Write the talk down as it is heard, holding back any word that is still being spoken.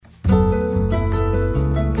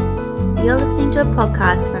You're listening to a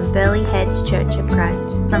podcast from Burleigh Heads Church of Christ,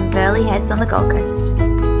 from Burleigh Heads on the Gold Coast.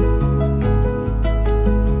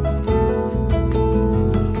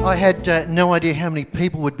 I had no idea how many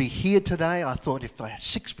people would be here today. I thought if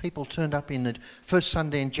 6 people turned up in the first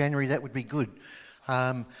Sunday in January, that would be good.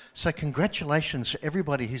 So congratulations to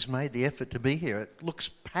everybody who's made the effort to be here. It looks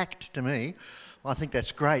packed to me. I think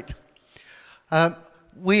that's great.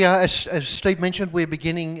 We are, as Steve mentioned, we're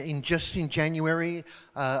beginning in January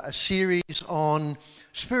a series on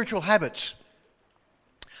spiritual habits.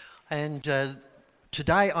 And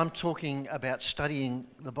today I'm talking about studying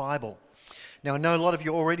the Bible. Now, I know a lot of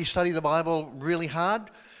you already study the Bible really hard,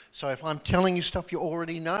 so if I'm telling you stuff you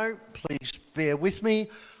already know, please bear with me.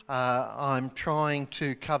 I'm trying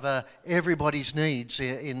to cover everybody's needs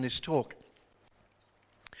in this talk.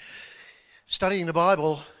 Studying the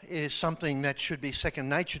Bible is something that should be second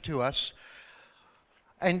nature to us,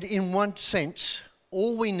 and in one sense,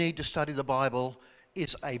 all we need to study the Bible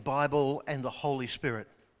is a Bible and the Holy Spirit.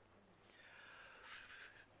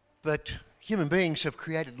 But human beings have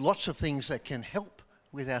created lots of things that can help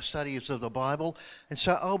with our studies of the Bible, and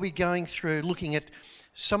so I'll be going through looking at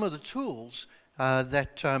some of the tools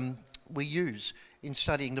that we use in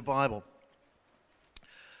studying the Bible.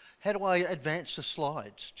 How do I advance the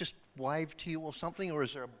slides? Just wave to you or something, or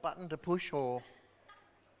is there a button to push or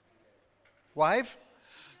wave?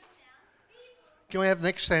 Can we have the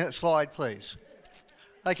next slide, please?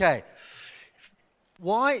 Okay.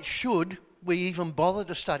 Why should we even bother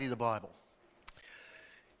to study the Bible?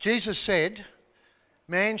 Jesus said,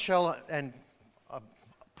 man shall, and I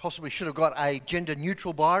possibly should have got a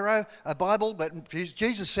gender-neutral Bible, but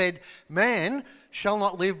Jesus said, man shall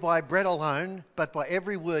not live by bread alone, but by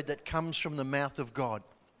every word that comes from the mouth of God.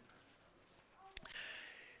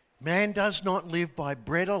 Man does not live by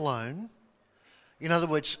bread alone. In other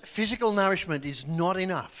words, physical nourishment is not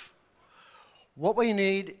enough. What we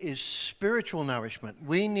need is spiritual nourishment.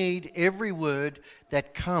 We need every word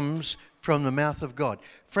that comes from the mouth of God.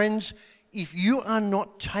 Friends, if you are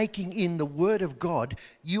not taking in the word of God,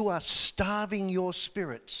 you are starving your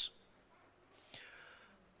spirits.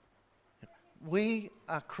 We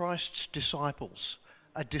are Christ's disciples.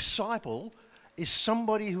 A disciple is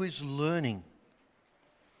somebody who is learning.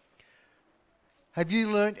 Have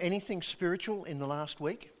you learned anything spiritual in the last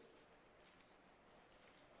week?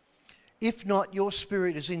 If not, your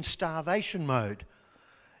spirit is in starvation mode,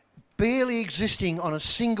 barely existing on a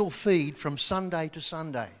single feed from Sunday to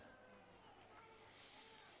Sunday.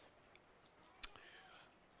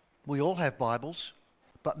 We all have Bibles,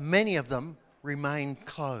 but many of them remain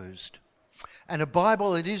closed. And a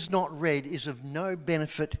Bible that is not read is of no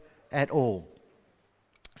benefit at all.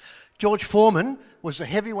 George Foreman was the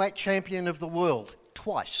heavyweight champion of the world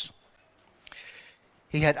twice.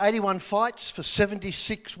 He had 81 fights for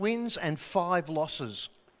 76 wins and 5 losses.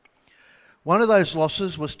 One of those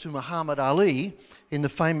losses was to Muhammad Ali in the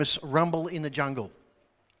famous Rumble in the Jungle.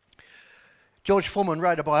 George Foreman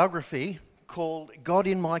wrote a biography called God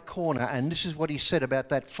in My Corner, and this is what he said about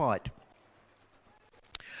that fight.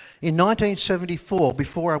 In 1974,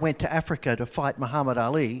 before I went to Africa to fight Muhammad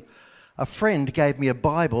Ali, a friend gave me a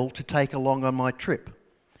Bible to take along on my trip.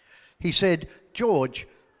 He said, George,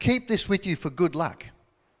 keep this with you for good luck.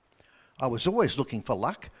 I was always looking for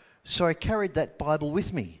luck, so I carried that Bible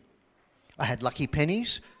with me. I had lucky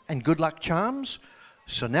pennies and good luck charms,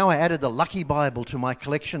 so now I added the lucky Bible to my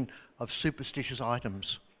collection of superstitious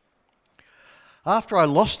items. After I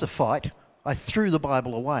lost the fight, I threw the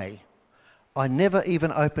Bible away. I never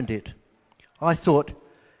even opened it. I thought,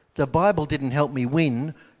 the Bible didn't help me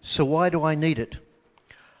win, so why do I need it?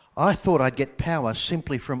 I thought I'd get power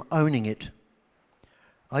simply from owning it.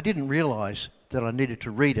 I didn't realise that I needed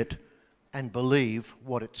to read it and believe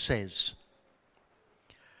what it says.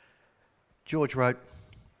 George wrote,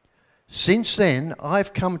 since then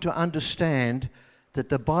I've come to understand that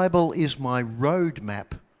the Bible is my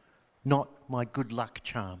roadmap, not my good luck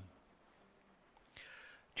charm.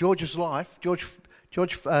 George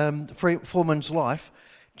Foreman's life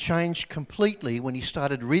changed completely when he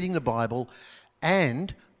started reading the Bible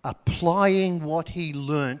and applying what he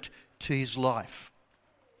learnt to his life.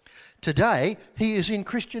 Today, he is in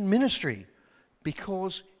Christian ministry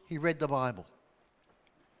because he read the Bible.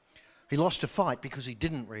 He lost a fight because he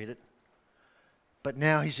didn't read it, but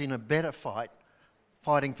now he's in a better fight,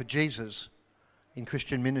 fighting for Jesus in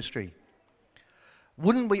Christian ministry.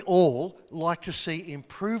 Wouldn't we all like to see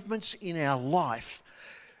improvements in our life,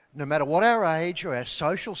 no matter what our age or our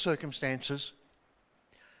social circumstances?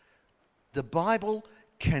 The Bible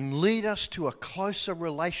can lead us to a closer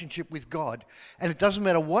relationship with God. And it doesn't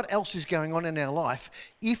matter what else is going on in our life,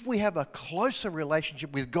 if we have a closer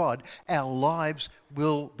relationship with God, our lives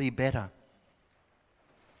will be better.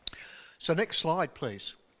 So next slide,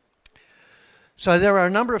 please. So there are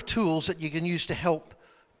a number of tools that you can use to help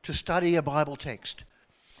to study a Bible text.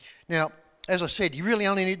 Now, as I said, you really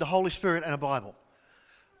only need the Holy Spirit and a Bible.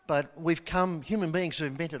 But human beings have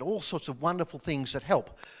invented all sorts of wonderful things that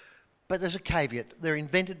help. But there's a caveat. They're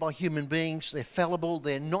invented by human beings. They're fallible.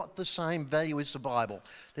 They're not the same value as the Bible.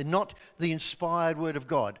 They're not the inspired Word of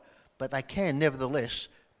God. But they can, nevertheless,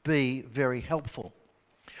 be very helpful.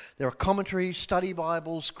 There are commentaries, study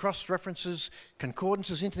Bibles, cross-references,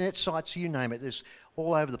 concordances, internet sites, you name it. There's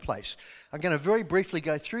all over the place. I'm going to very briefly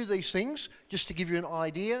go through these things just to give you an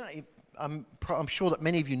idea. I'm sure that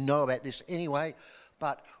many of you know about this anyway,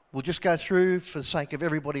 but we'll just go through for the sake of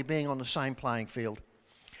everybody being on the same playing field.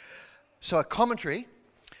 So a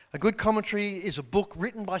good commentary is a book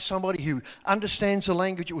written by somebody who understands the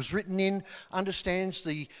language it was written in, understands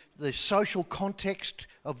the social context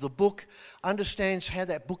of the book, understands how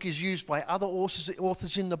that book is used by other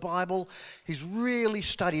authors in the Bible. He's really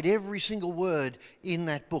studied every single word in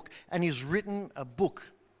that book, and he's written a book.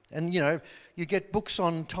 And, you get books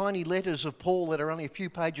on tiny letters of Paul that are only a few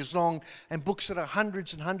pages long, and books that are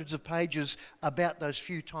hundreds and hundreds of pages about those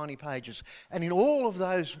few tiny pages. And in all of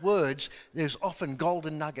those words, there's often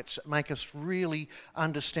golden nuggets that make us really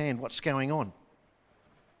understand what's going on.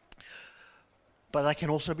 But they can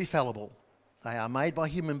also be fallible. They are made by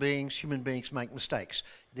human beings. Human beings make mistakes.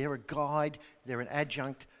 They're a guide. They're an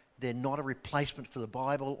adjunct. They're not a replacement for the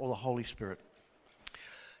Bible or the Holy Spirit.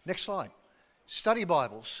 Next slide. Study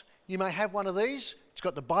Bibles. You may have one of these. It's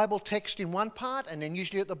got the Bible text in one part, and then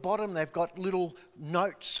usually at the bottom they've got little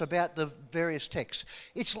notes about the various texts.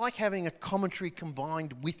 It's like having a commentary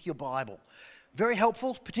combined with your Bible. Very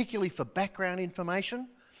helpful, particularly for background information.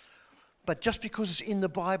 But just because it's in the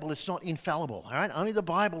Bible, it's not infallible. All right? Only the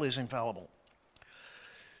Bible is infallible.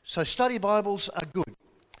 So study Bibles are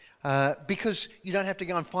good because you don't have to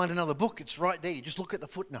go and find another book. It's right there. You just look at the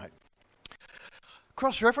footnote.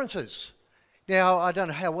 Cross-references. Now, I don't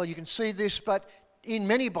know how well you can see this, but in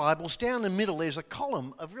many Bibles, down the middle, there's a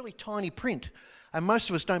column of really tiny print. And most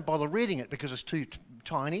of us don't bother reading it because it's too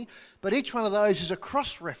tiny. But each one of those is a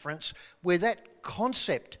cross-reference where that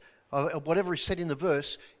concept of whatever is said in the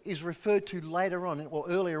verse is referred to later on or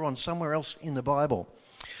earlier on somewhere else in the Bible.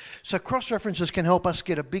 So cross-references can help us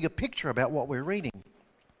get a bigger picture about what we're reading.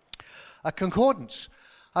 A concordance.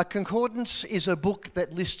 A concordance is a book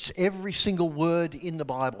that lists every single word in the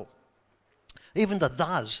Bible. Even the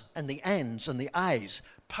thes and the ands and the a's.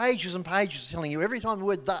 Pages and pages telling you every time the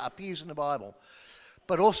word the appears in the Bible.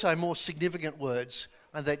 But also more significant words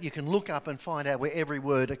and that you can look up and find out where every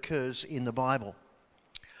word occurs in the Bible.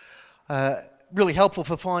 Really helpful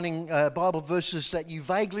for finding Bible verses that you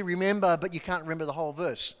vaguely remember but you can't remember the whole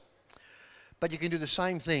verse. But you can do the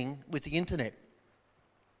same thing with the internet.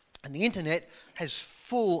 And the internet has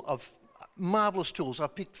full of marvellous tools.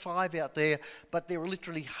 I've picked 5 out there, but there are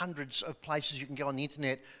literally hundreds of places you can go on the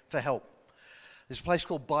internet for help. There's a place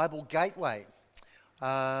called Bible Gateway.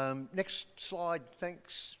 Next slide,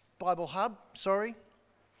 thanks. Bible Hub, sorry.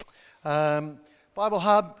 Bible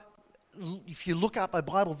Hub, if you look up a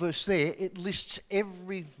Bible verse there, it lists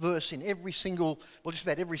every verse in every single, well, just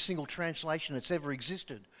about every single translation that's ever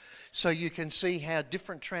existed. So you can see how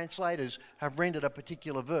different translators have rendered a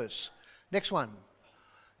particular verse. Next one.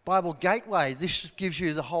 Bible Gateway, this gives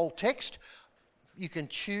you the whole text. You can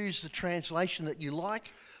choose the translation that you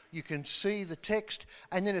like. You can see the text,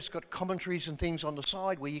 and then it's got commentaries and things on the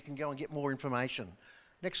side where you can go and get more information.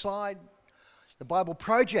 Next slide. The Bible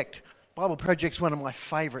Project. Bible Project's one of my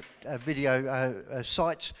favourite video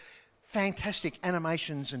sites. Fantastic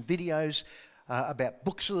animations and videos about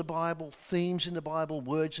books of the Bible, themes in the Bible,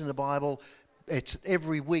 words in the Bible. It's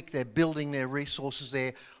every week they're building their resources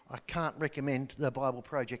there. I can't recommend the Bible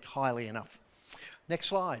Project highly enough. Next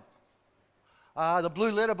slide. The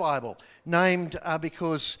Blue Letter Bible, named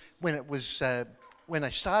because when they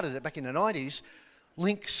started it back in the 90s,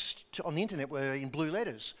 links on the internet were in blue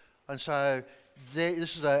letters. And so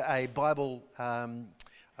this is a Bible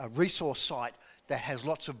a resource site that has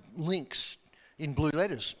lots of links in blue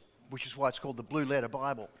letters, which is why it's called the Blue Letter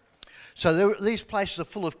Bible. So these places are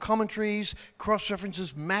full of commentaries,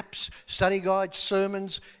 cross-references, maps, study guides,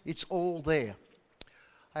 sermons. It's all there.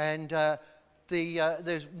 And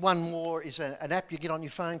there's one more, is an app you get on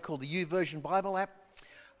your phone called the YouVersion Bible app.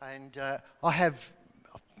 And I have,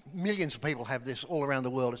 millions of people have this all around the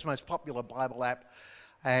world. It's the most popular Bible app.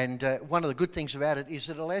 And one of the good things about it is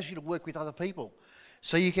that it allows you to work with other people.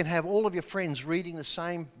 So you can have all of your friends reading the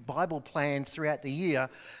same Bible plan throughout the year,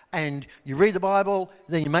 and you read the Bible,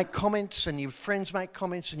 then you make comments, and your friends make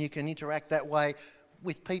comments, and you can interact that way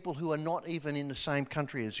with people who are not even in the same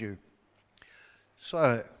country as you.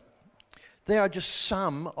 So there are just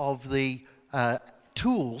some of the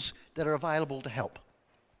tools that are available to help.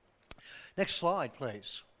 Next slide,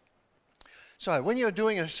 please. So when you're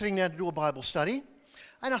sitting down to do a Bible study,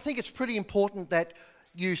 and I think it's pretty important that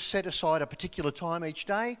you set aside a particular time each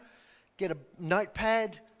day, get a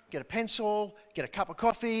notepad, get a pencil, get a cup of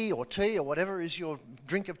coffee or tea or whatever is your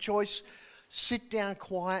drink of choice, sit down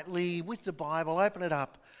quietly with the Bible, open it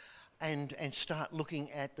up and start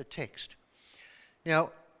looking at the text.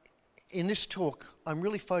 Now, in this talk, I'm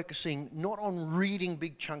really focusing not on reading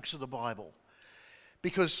big chunks of the Bible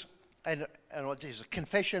because, and there's a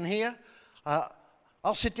confession here,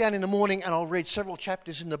 I'll sit down in the morning and I'll read several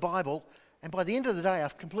chapters in the Bible, and by the end of the day,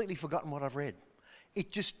 I've completely forgotten what I've read.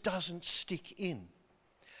 It just doesn't stick in.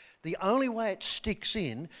 The only way it sticks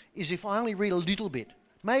in is if I only read a little bit,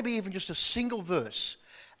 maybe even just a single verse,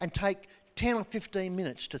 and take 10 or 15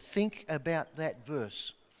 minutes to think about that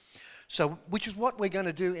verse. So, which is what we're going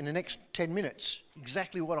to do in the next 10 minutes,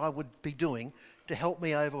 exactly what I would be doing to help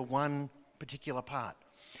me over one particular part.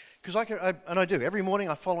 Because I do. Every morning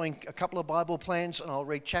I'm following a couple of Bible plans and I'll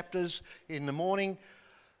read chapters in the morning.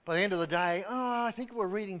 By the end of the day, I think we're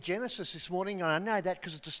reading Genesis this morning, and I know that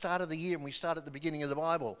because it's the start of the year and we start at the beginning of the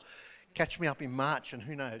Bible. Catch me up in March and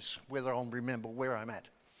who knows whether I'll remember where I'm at.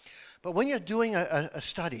 But when you're doing a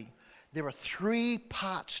study, there are 3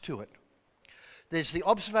 parts to it. There's the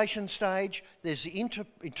observation stage, there's the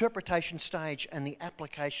interpretation stage, and the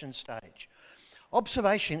application stage.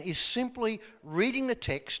 Observation is simply reading the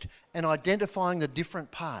text and identifying the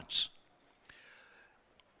different parts.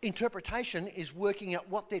 Interpretation is working out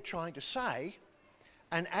what they're trying to say,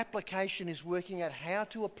 and application is working out how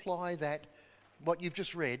to apply that, what you've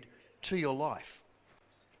just read, to your life.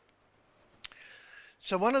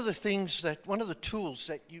 So one of the tools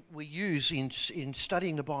that we use in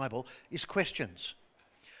studying the Bible is questions.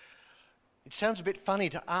 It sounds a bit funny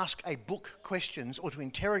to ask a book questions or to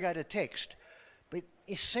interrogate a text, but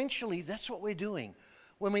essentially that's what we're doing.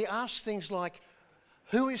 When we ask things like,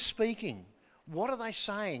 who is speaking? What are they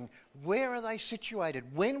saying? Where are they situated?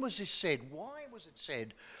 When was this said? Why was it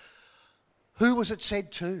said? Who was it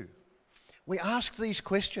said to? We ask these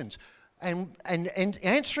questions, and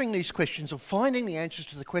answering these questions or finding the answers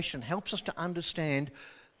to the question helps us to understand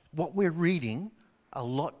what we're reading a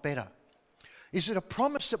lot better. Is it a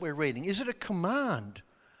promise that we're reading? Is it a command?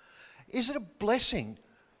 Is it a blessing?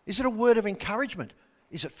 Is it a word of encouragement?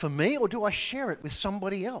 Is it for me, or do I share it with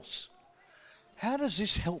somebody else? How does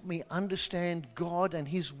this help me understand God and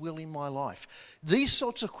His will in my life? These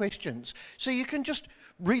sorts of questions. So you can just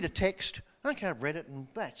read a text, okay, I've read it and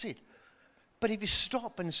that's it. But if you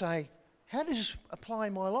stop and say, how does this apply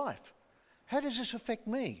in my life? How does this affect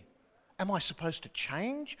me? Am I supposed to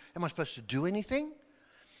change? Am I supposed to do anything?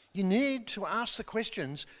 You need to ask the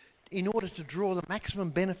questions in order to draw the maximum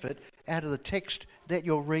benefit out of the text that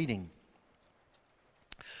you're reading.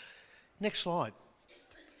 Next slide.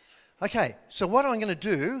 Okay, so what I'm going to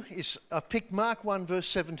do is I've picked Mark 1 verse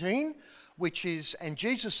 17, which is, and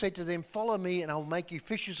Jesus said to them, follow me and I'll make you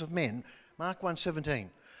fishers of men. Mark 1:17.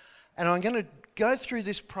 And I'm going to go through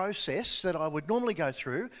this process that I would normally go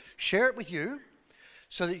through, share it with you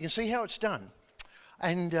so that you can see how it's done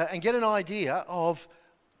and get an idea of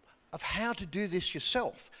how to do this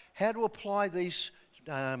yourself, how to apply these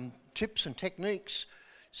tips and techniques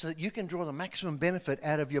so that you can draw the maximum benefit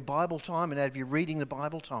out of your Bible time and out of your reading the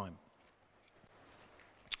Bible time.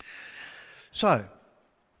 So,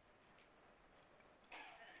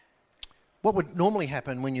 what would normally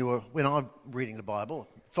happen when I'm reading the Bible,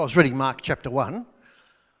 if I was reading Mark chapter 1,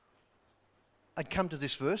 I'd come to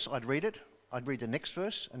this verse, I'd read it, I'd read the next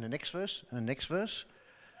verse, and the next verse, and the next verse.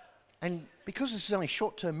 And because this is only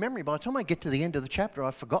short-term memory, by the time I get to the end of the chapter,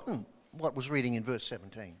 I've forgotten what was reading in verse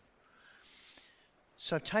 17.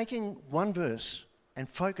 So taking one verse and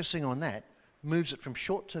focusing on that moves it from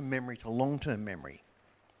short-term memory to long-term memory.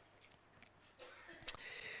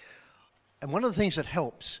 And one of the things that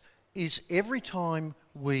helps is every time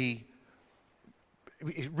we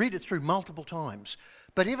read it through multiple times,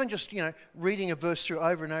 but even just, reading a verse through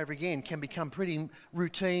over and over again can become pretty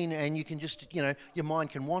routine and you can just, your mind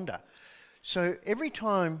can wander. So every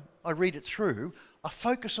time I read it through, I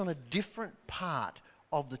focus on a different part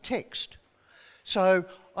of the text. So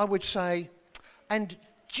I would say, and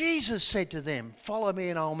Jesus said to them, follow me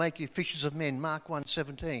and I'll make you fishers of men, Mark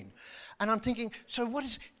 1:17. And I'm thinking, so what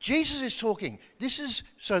is, Jesus is talking.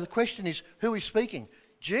 So the question is, who is speaking?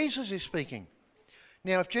 Jesus is speaking.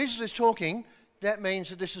 Now, if Jesus is talking, that means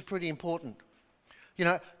that this is pretty important. You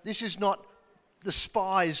know, this is not the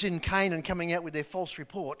spies in Canaan coming out with their false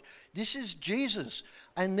report. This is Jesus,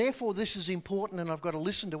 and therefore this is important, and I've got to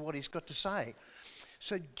listen to what he's got to say.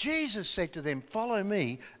 So Jesus said to them, "Follow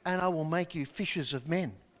me, and I will make you fishers of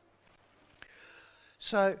men."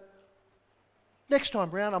 So next time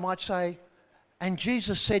round I might say, "And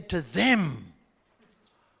Jesus said to them,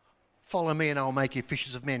 'Follow me and I will make you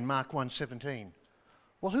fishers of men,' Mark 1:17.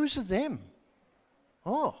 Well, who's the them?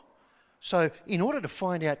 Oh, so in order to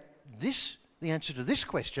find out the answer to this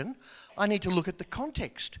question, I need to look at the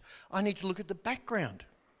context. I need to look at the background.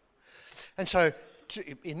 And so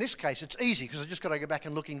in this case, it's easy because I've just got to go back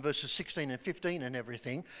and look in verses 16 and 15 and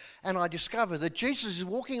everything. And I discover that Jesus is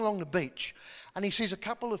walking along the beach and he sees a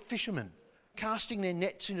couple of fishermen casting their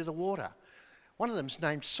nets into the water. One of them's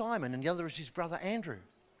named Simon and the other is his brother Andrew.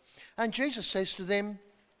 And Jesus says to them,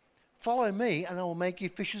 "Follow me and I will make you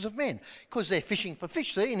fishers of men." Because they're fishing for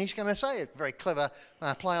fish, see? And he's going to say, a very clever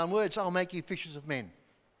play on words, "I'll make you fishers of men."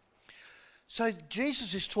 So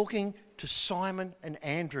Jesus is talking to Simon and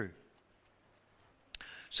Andrew.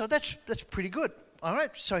 So that's pretty good. All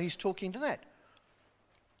right, so he's talking to that.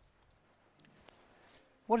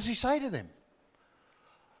 What does he say to them?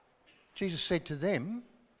 Jesus said to them,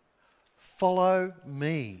 "Follow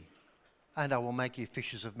me and I will make you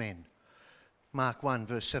fishers of men." Mark 1,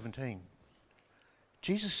 verse 17.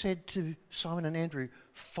 Jesus said to Simon and Andrew,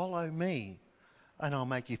 "Follow me and I'll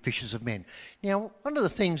make you fishers of men." Now, one of the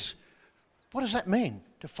things, what does that mean,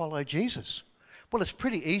 to follow Jesus? Well, it's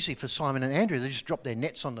pretty easy for Simon and Andrew. They just drop their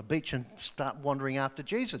nets on the beach and start wandering after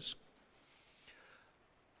Jesus.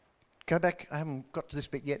 Go back. I haven't got to this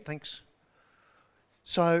bit yet, thanks.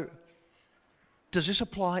 So, does this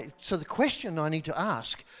apply? So the question I need to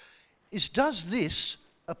ask is, does this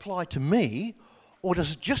apply to me, or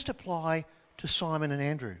does it just apply to Simon and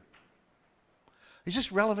Andrew? Is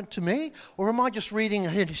this relevant to me, or am I just reading a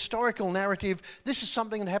historical narrative? This is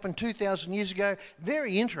something that happened 2,000 years ago,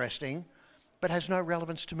 very interesting, but has no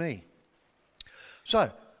relevance to me.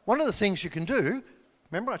 So, one of the things you can do,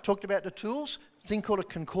 remember I talked about the tools, a thing called a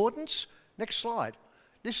concordance. Next slide.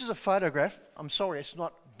 This is a photograph. I'm sorry, it's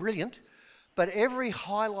not brilliant, but every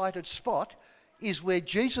highlighted spot is where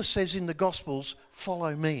Jesus says in the Gospels,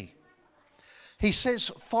 "Follow me." He says,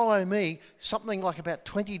 "Follow me," something like about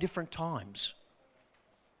 20 different times.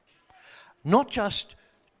 Not just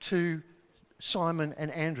to Simon and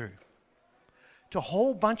Andrew, to a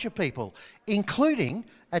whole bunch of people, including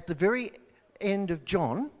at the very end of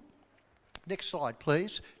John. Next slide,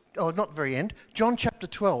 please. Oh, not the very end. John chapter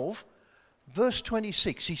 12, verse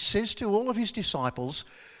 26. He says to all of his disciples,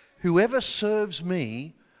 "Whoever serves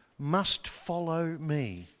me must follow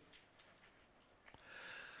me."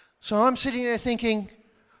 So I'm sitting there thinking,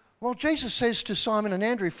 well, Jesus says to Simon and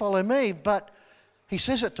Andrew, "Follow me," but he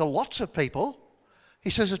says it to lots of people.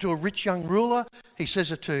 He says it to a rich young ruler. He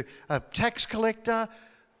says it to a tax collector.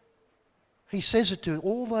 He says it to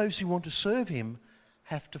all those who want to serve him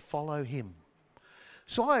have to follow him.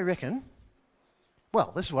 So I reckon,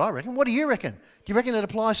 well, this is what I reckon. What do you reckon? Do you reckon it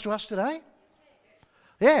applies to us today?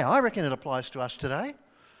 Yeah, I reckon it applies to us today.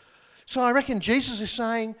 So I reckon Jesus is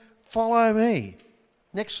saying, "Follow me."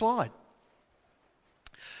 Next slide.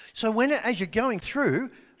 So as you're going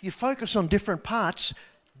through, you focus on different parts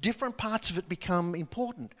of it become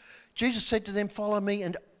important. Jesus said to them, "Follow me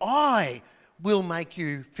and I will make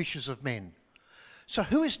you fishers of men." So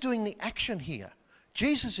who is doing the action here?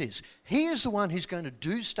 Jesus is. He is the one who's going to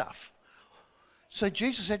do stuff. So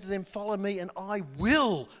Jesus said to them, "Follow me and I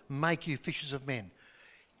will make you fishers of men."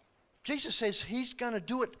 Jesus says he's going to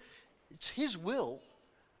do it. It's his will.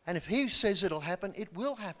 And if he says it'll happen, it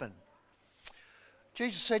will happen.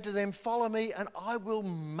 Jesus said to them, "Follow me and I will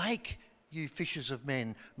make you fishers of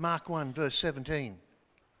men." Mark 1, verse 17.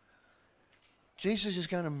 Jesus is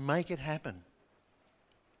going to make it happen.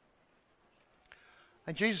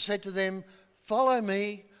 And Jesus said to them, "Follow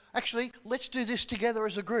me." Actually, let's do this together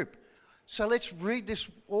as a group. So let's read this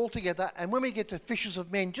all together. And when we get to fishers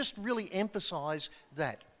of men, just really emphasize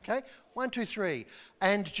that. Okay? 1, 2, 3.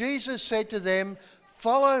 And Jesus said to them,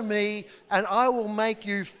 "Follow me and I will make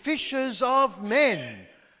you fishers of men."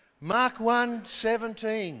 Mark 1,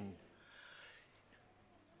 17.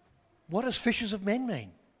 What does fishers of men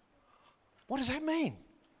mean? What does that mean?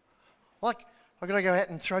 Like, I've got to go out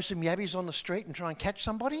and throw some yabbies on the street and try and catch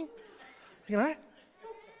somebody? You know?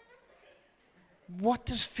 What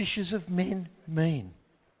does fishers of men mean?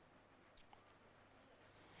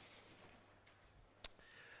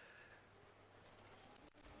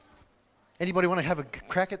 Anybody want to have a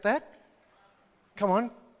crack at that? Come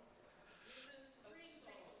on.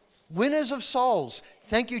 Winners of souls.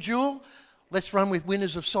 Thank you, Jewel. Let's run with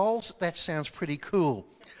winners of souls. That sounds pretty cool.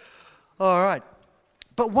 All right.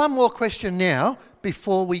 But one more question now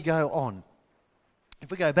before we go on.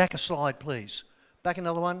 If we go back a slide, please. Back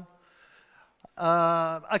another one.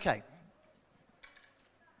 Okay.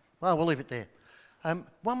 Well, we'll leave it there.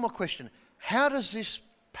 One more question. How does this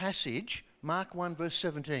passage, Mark 1 verse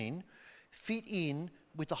 17, fit in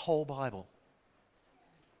with the whole Bible?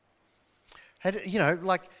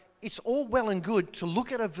 It's all well and good to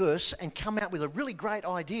look at a verse and come out with a really great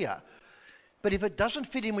idea. But if it doesn't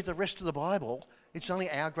fit in with the rest of the Bible, it's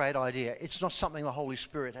only our great idea. It's not something the Holy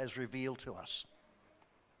Spirit has revealed to us.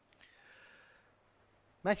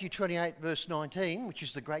 Matthew 28 verse 19, which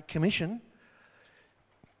is the Great Commission,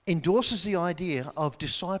 endorses the idea of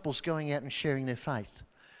disciples going out and sharing their faith.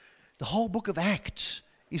 The whole book of Acts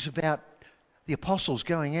is about the apostles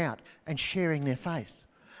going out and sharing their faith,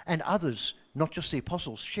 and others, not just the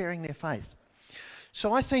apostles, sharing their faith.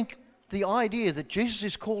 So I think the idea that Jesus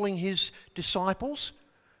is calling his disciples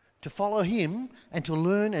to follow him and to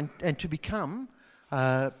learn and to become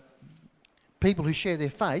people who share their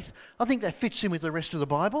faith, I think that fits in with the rest of the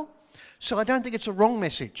Bible. So I don't think it's a wrong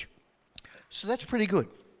message. So that's pretty good.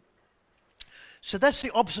 So that's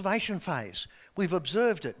the observation phase. We've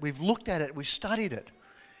observed it, we've looked at it, we've studied it.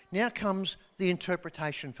 Now comes the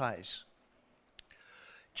interpretation phase.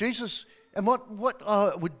 Jesus, and what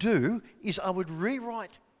I would do is I would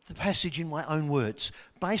rewrite the passage in my own words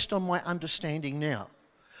based on my understanding now.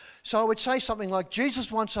 So I would say something like,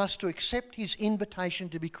 Jesus wants us to accept his invitation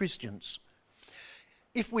to be Christians.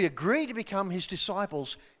 If we agree to become his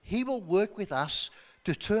disciples, he will work with us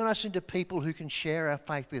to turn us into people who can share our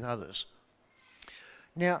faith with others.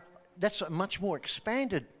 Now, that's much more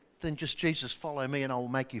expanded than just Jesus, follow me and I will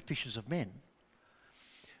make you fishers of men.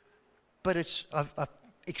 But I've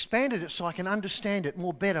expanded it so I can understand it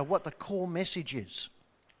more better, what the core message is.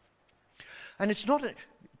 And it's not,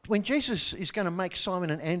 when Jesus is going to make Simon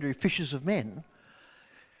and Andrew fishers of men,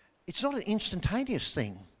 it's not an instantaneous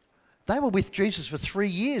thing. They were with Jesus for 3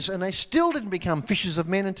 years and they still didn't become fishers of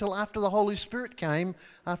men until after the Holy Spirit came,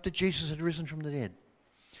 after Jesus had risen from the dead.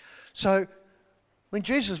 So when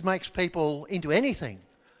Jesus makes people into anything,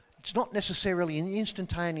 it's not necessarily an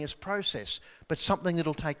instantaneous process, but something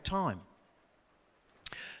that'll take time.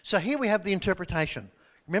 So here we have the interpretation.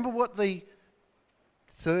 Remember what the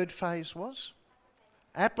third phase was?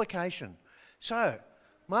 Application. So,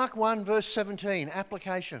 Mark 1 verse 17,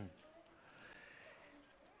 application.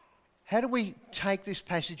 How do we take this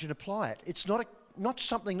passage and apply it? It's not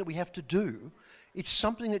something that we have to do. It's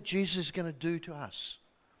something that Jesus is going to do to us.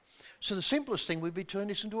 So the simplest thing would be turn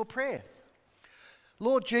this into a prayer.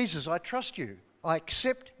 Lord Jesus, I trust you. I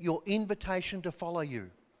accept your invitation to follow you.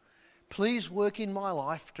 Please work in my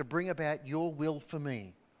life to bring about your will for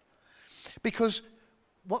me. Because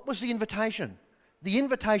what was the invitation? The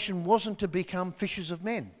invitation wasn't to become fishers of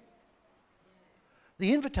men.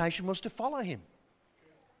 The invitation was to follow him.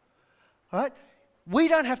 All right? We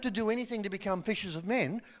don't have to do anything to become fishers of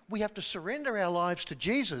men. We have to surrender our lives to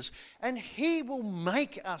Jesus and he will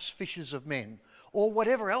make us fishers of men or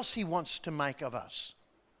whatever else he wants to make of us.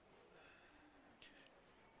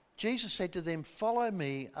 Jesus said to them, follow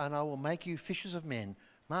me and I will make you fishers of men.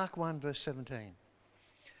 Mark 1 verse 17.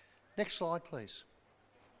 Next slide, please.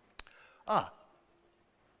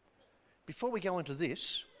 Before we go into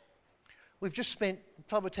this, we've just spent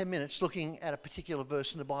 5 or 10 minutes looking at a particular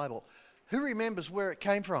verse in the Bible. Who remembers where it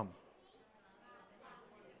came from?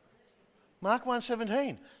 Mark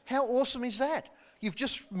 1:17. How awesome is that? You've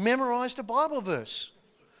just memorised a Bible verse.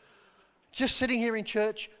 Just sitting here in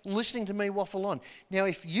church, listening to me waffle on. Now,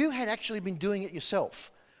 if you had actually been doing it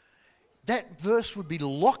yourself, that verse would be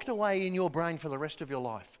locked away in your brain for the rest of your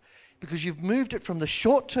life. Because you've moved it from the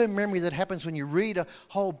short-term memory that happens when you read a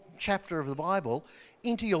whole chapter of the Bible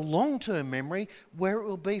into your long-term memory where it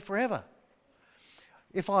will be forever.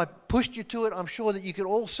 If I pushed you to it, I'm sure that you could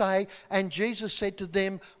all say, and Jesus said to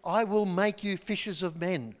them, I will make you fishers of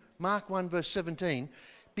men. Mark 1 verse 17.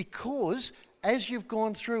 Because as you've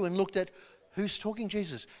gone through and looked at who's talking,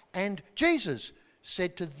 Jesus, and Jesus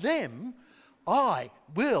said to them, I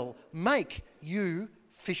will make you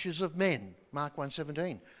fishers of men. Mark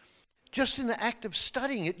 1:17. Just in the act of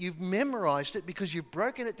studying it, you've memorised it because you've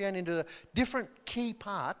broken it down into the different key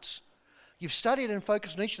parts. You've studied and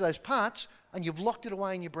focused on each of those parts and you've locked it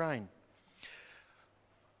away in your brain.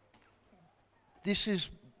 This is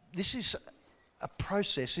a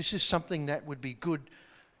process. This is something that would be good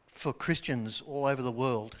for Christians all over the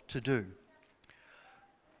world to do.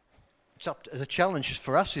 The challenge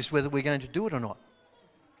for us is whether we're going to do it or not.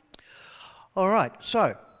 All right,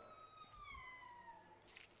 so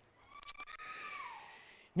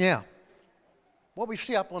Now, what we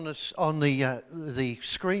see up on the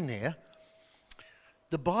screen there,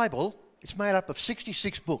 the Bible, it's made up of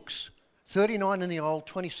 66 books, 39 in the Old,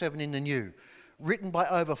 27 in the New, written by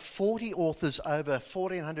over 40 authors over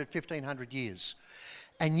 1,400, 1,500 years.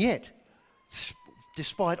 And yet,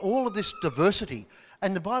 despite all of this diversity,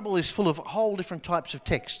 and the Bible is full of whole different types of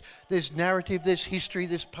text. There's narrative, there's history,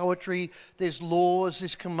 there's poetry, there's laws,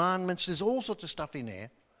 there's commandments, there's all sorts of stuff in there.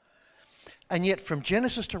 And yet from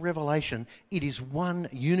Genesis to Revelation, it is one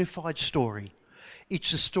unified story.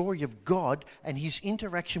 It's the story of God and his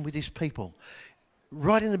interaction with his people.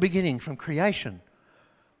 Right in the beginning, from creation,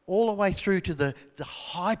 all the way through to the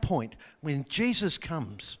high point when Jesus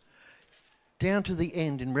comes, down to the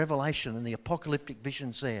end in Revelation and the apocalyptic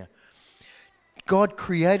visions there. God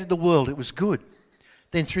created the world, it was good.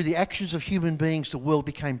 Then through the actions of human beings, the world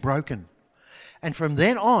became broken. And from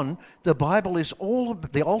then on, the Bible is all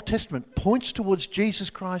of the Old Testament points towards Jesus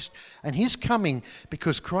Christ and his coming,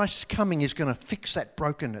 because Christ's coming is going to fix that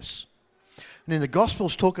brokenness. And then the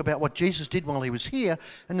Gospels talk about what Jesus did while he was here,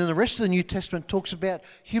 and then the rest of the New Testament talks about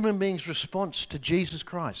human beings' response to Jesus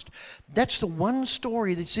Christ. That's the one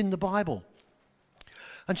story that's in the Bible.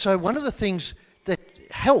 And so one of the things that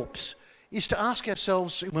helps is to ask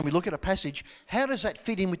ourselves, when we look at a passage, how does that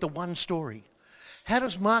fit in with the one story? How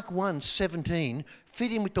does Mark 1:17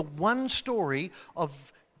 fit in with the one story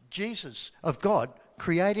of Jesus, of God,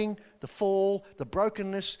 creating the fall, the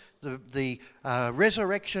brokenness, the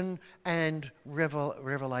resurrection and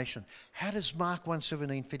revelation? How does Mark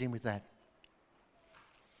 1:17 fit in with that?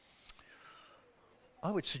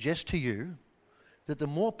 I would suggest to you that the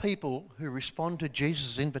more people who respond to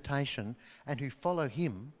Jesus' invitation and who follow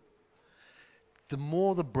him, the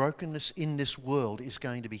more the brokenness in this world is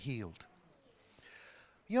going to be healed.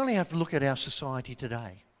 You only have to look at our society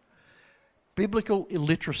today. Biblical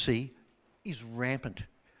illiteracy is rampant.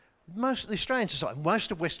 Most of the Australian society,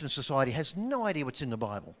 most of Western society has no idea what's in the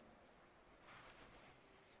Bible.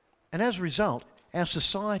 And as a result, our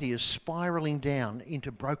society is spiralling down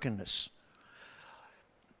into brokenness.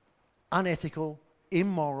 Unethical,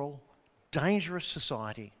 immoral, dangerous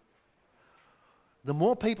society. The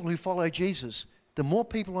more people who follow Jesus, the more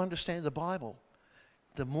people who understand the Bible,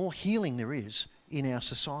 the more healing there is in our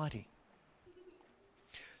society.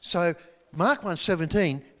 So Mark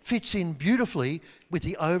 1:17 fits in beautifully with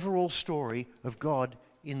the overall story of God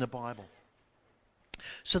in the Bible.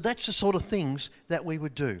 So that's the sort of things that we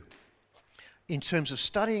would do in terms of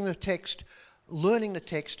studying the text, learning the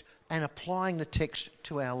text, and applying the text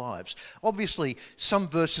to our lives. Obviously, some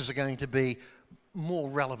verses are going to be more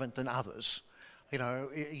relevant than others. You know,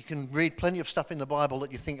 you can read plenty of stuff in the Bible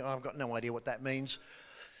that you think, oh, I've got no idea what that means.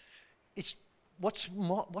 What's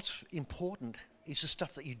important is the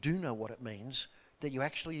stuff that you do know what it means, that you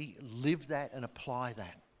actually live that and apply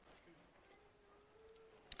that.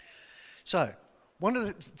 So, one of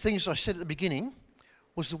the things I said at the beginning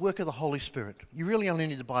was the work of the Holy Spirit. You really only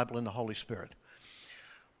need the Bible and the Holy Spirit.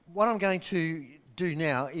 What I'm going to do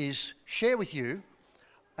now is share with you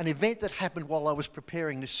an event that happened while I was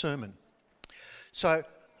preparing this sermon. So,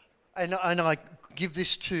 and I give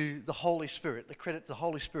this to the Holy Spirit, the credit to the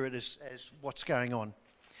Holy Spirit as what's going on.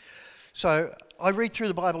 So, I read through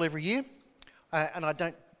the Bible every year, and I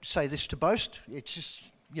don't say this to boast. It's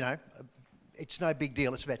just, you know, it's no big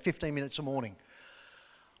deal. It's about 15 minutes a morning.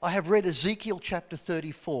 I have read Ezekiel chapter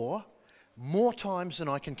 34 more times than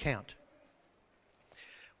I can count.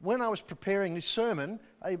 When I was preparing this sermon,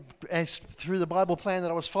 through the Bible plan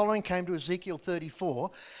that I was following, came to Ezekiel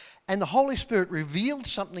 34, and the Holy Spirit revealed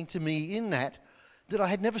something to me in that I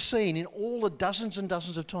had never seen in all the dozens and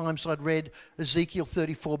dozens of times I'd read Ezekiel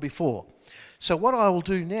 34 before. So what I will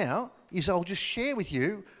do now is I'll just share with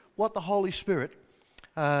you what the Holy Spirit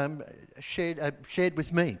shared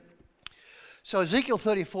with me. So Ezekiel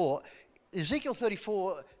 34,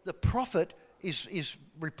 the prophet is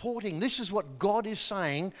reporting, this is what God is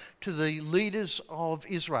saying to the leaders of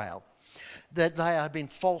Israel, that they have been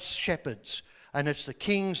false shepherds. And it's the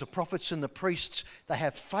kings, the prophets and the priests. They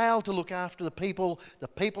have failed to look after the people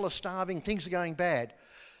are starving, things are going bad.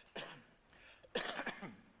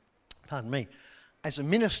 Pardon me. As a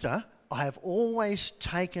minister, I have always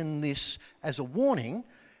taken this as a warning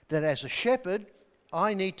that as a shepherd,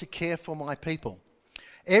 I need to care for my people.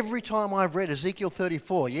 Every time I've read Ezekiel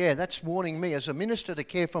 34, that's warning me as a minister to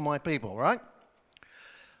care for my people, right?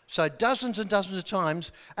 So dozens and dozens of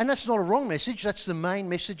times, and that's not a wrong message, that's the main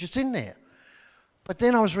message that's in there. But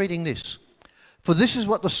then I was reading this. For this is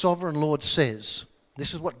what the sovereign Lord says.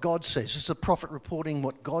 This is what God says. This is the prophet reporting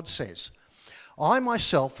what God says. I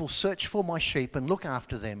myself will search for my sheep and look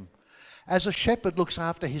after them. As a shepherd looks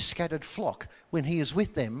after his scattered flock when he is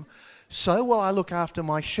with them, so will I look after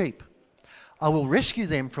my sheep. I will rescue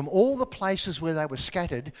them from all the places where they were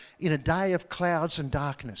scattered in a day of clouds and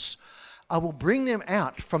darkness. I will bring them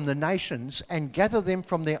out from the nations and gather them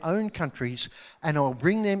from their own countries, and I will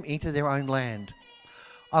bring them into their own land.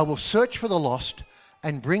 I will search for the lost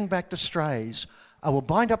and bring back the strays. I will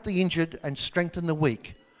bind up the injured and strengthen the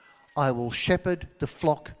weak. I will shepherd the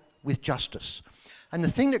flock with justice. And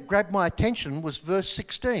the thing that grabbed my attention was verse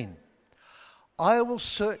 16. I will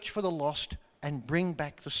search for the lost and bring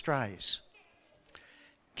back the strays.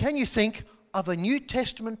 Can you think of a New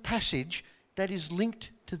Testament passage that is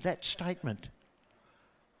linked to that statement?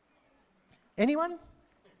 Anyone?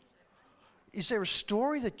 Is there a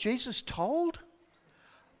story that Jesus told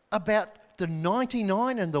about the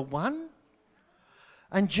 99 and the one?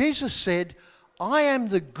 And Jesus said, I am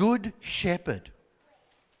the good shepherd.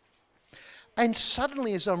 And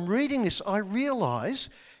suddenly as I'm reading this, I realise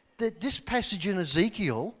that this passage in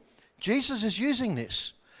Ezekiel, Jesus is using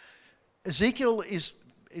this. Ezekiel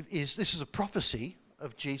this is a prophecy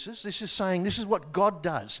of Jesus. This is saying this is what God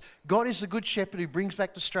does. God is the good shepherd who brings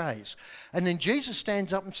back the strays. And then Jesus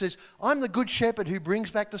stands up and says, I'm the good shepherd who brings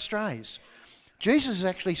back the strays. Jesus is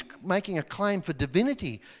actually making a claim for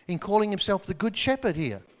divinity in calling himself the good shepherd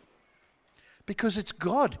here. Because it's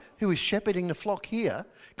God who is shepherding the flock here,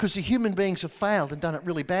 because the human beings have failed and done it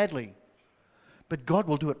really badly. But God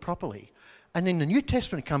will do it properly. And then the New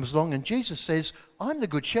Testament comes along and Jesus says, I'm the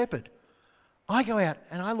good shepherd. I go out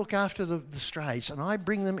and I look after the strays and I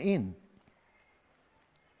bring them in.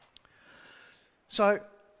 So,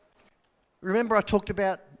 remember I talked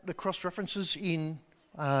about the cross-references in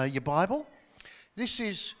your Bible? This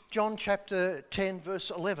is John chapter 10 verse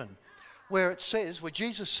 11, where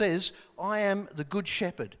Jesus says, I am the good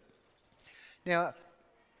shepherd. Now,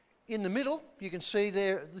 in the middle, you can see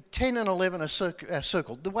there, the 10 and 11 are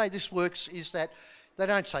circled. The way this works is that they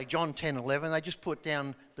don't say John 10, 11, they just put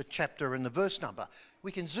down the chapter and the verse number.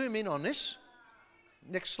 We can zoom in on this.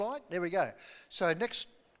 Next slide, there we go. So next,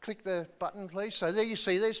 click the button please. So there you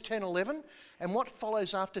see, there's 10, 11, and what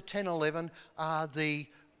follows after 10, 11 are the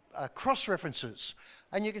cross-references.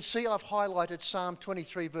 And you can see I've highlighted Psalm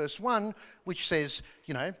 23 verse 1, which says,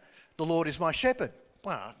 the Lord is my shepherd.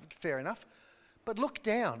 Well, fair enough. But look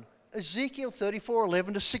down. Ezekiel 34,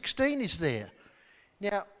 11 to 16 is there.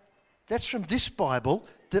 Now, that's from this Bible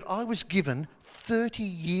that I was given 30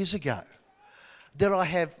 years ago, that I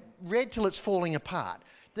have read till it's falling apart,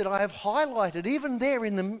 that I have highlighted even there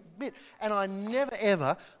in the bit, and I never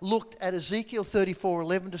ever looked at Ezekiel 34,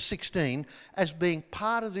 11 to 16 as being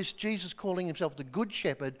part of this Jesus calling himself the Good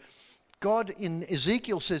Shepherd. God in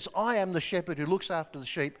Ezekiel says, I am the shepherd who looks after the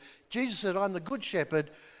sheep. Jesus said, I'm the Good Shepherd.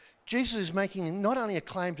 Jesus is making not only a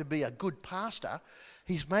claim to be a good pastor,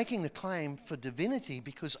 he's making the claim for divinity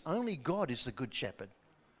because only God is the Good Shepherd.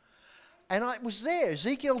 And I was there,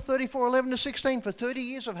 Ezekiel 34, 11 to 16. For 30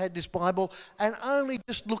 years I've had this Bible and only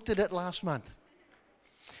just looked at it last month.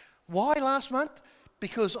 Why last month?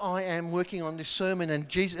 Because I am working on this sermon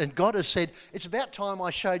and God has said, it's about time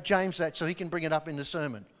I showed James that so he can bring it up in the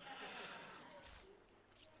sermon.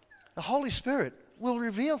 The Holy Spirit will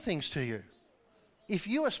reveal things to you. If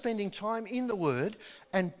you are spending time in the Word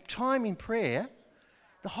and time in prayer,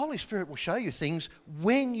 the Holy Spirit will show you things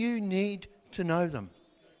when you need to know them.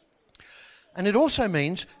 And it also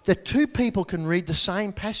means that two people can read the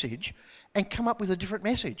same passage and come up with a different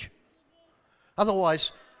message.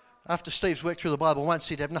 Otherwise, after Steve's worked through the Bible once,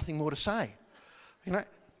 he'd have nothing more to say.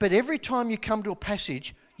 But every time you come to a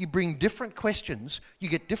passage, you bring different questions, you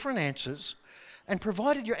get different answers, and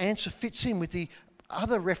provided your answer fits in with the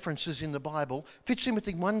other references in the Bible, fits in with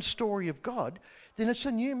the one story of God, then it's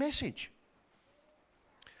a new message.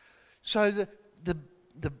 So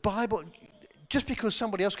the Bible, just because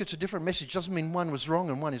somebody else gets a different message doesn't mean one was wrong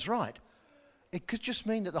and one is right. It could just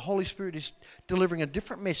mean that the Holy Spirit is delivering a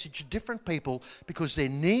different message to different people because their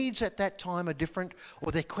needs at that time are different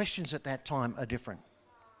or their questions at that time are different.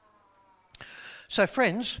 So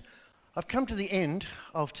friends, I've come to the end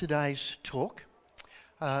of today's talk.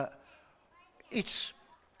 It's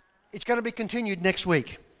going to be continued next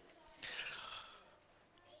week.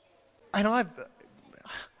 And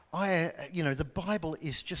the Bible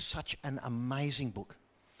is just such an amazing book.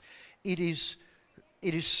 It is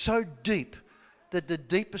so deep that the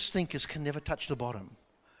deepest thinkers can never touch the bottom.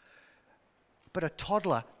 But a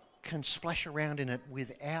toddler can splash around in it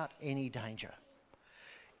without any danger.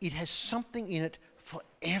 It has something in it for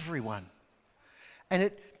everyone. And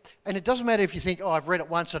it doesn't matter if you think, I've read it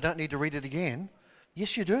once, I don't need to read it again.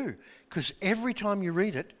 Yes, you do. Because every time you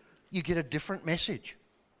read it, you get a different message.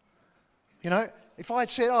 If I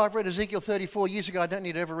had said, I've read Ezekiel 34 years ago, I don't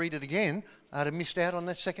need to ever read it again, I'd have missed out on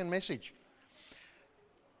that second message.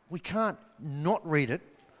 We can't not read it.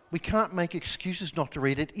 We can't make excuses not to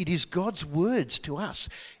read it. It is God's words to us.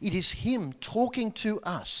 It is Him talking to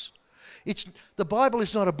us. The Bible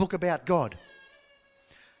is not a book about God.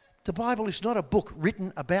 The Bible is not a book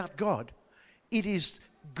written about God. It is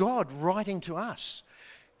God writing to us.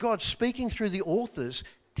 God speaking through the authors,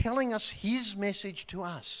 telling us His message to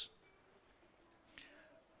us.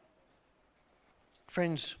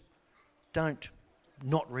 Friends, don't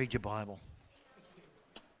not read your Bible.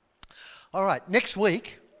 All right, next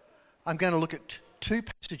week I'm going to look at two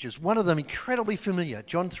passages. One of them incredibly familiar,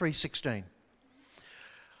 John 3:16.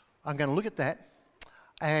 I'm going to look at that,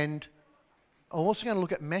 and I'm also going to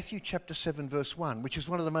look at Matthew chapter 7 verse 1, which is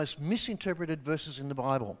one of the most misinterpreted verses in the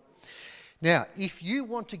Bible. Now, if you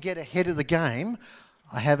want to get ahead of the game,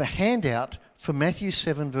 I have a handout for Matthew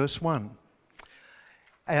 7 verse 1.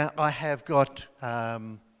 I have got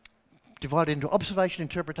divided into observation,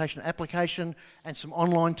 interpretation, application, and some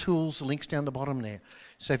online tools, the links down the bottom there.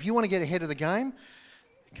 So if you want to get ahead of the game,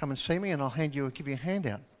 come and see me and I'll give you a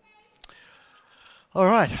handout. All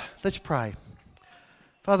right, let's pray.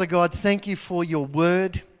 Father God, thank you for your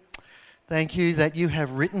word. Thank you that you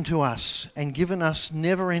have written to us and given us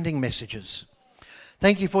never-ending messages.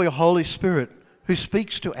 Thank you for your Holy Spirit who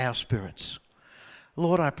speaks to our spirits.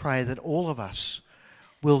 Lord, I pray that all of us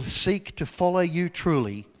will seek to follow you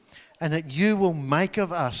truly and that you will make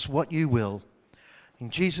of us what you will.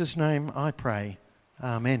 In Jesus' name I pray.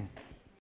 Amen.